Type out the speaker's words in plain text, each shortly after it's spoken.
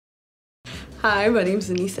Hi, my name's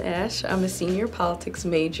Anissa Ash. I'm a senior politics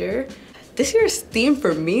major. This year's theme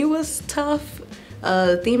for me was tough.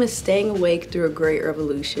 The theme is staying awake through a great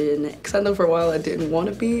revolution. Because I know for a while I didn't want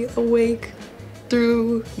to be awake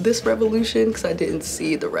through this revolution because I didn't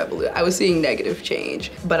see the revolution. I was seeing negative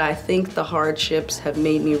change. But I think the hardships have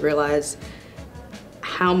made me realize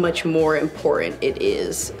how much more important it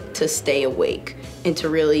is to stay awake and to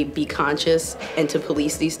really be conscious and to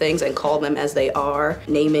police these things and call them as they are,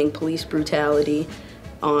 naming police brutality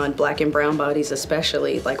on Black and brown bodies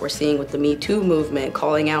especially, like we're seeing with the Me Too movement,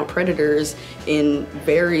 calling out predators in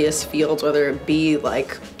various fields, whether it be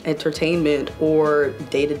like entertainment or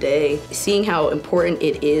day-to-day. Seeing how important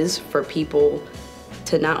it is for people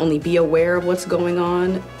to not only be aware of what's going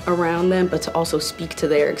on around them, but to also speak to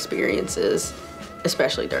their experiences,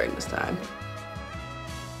 especially during this time.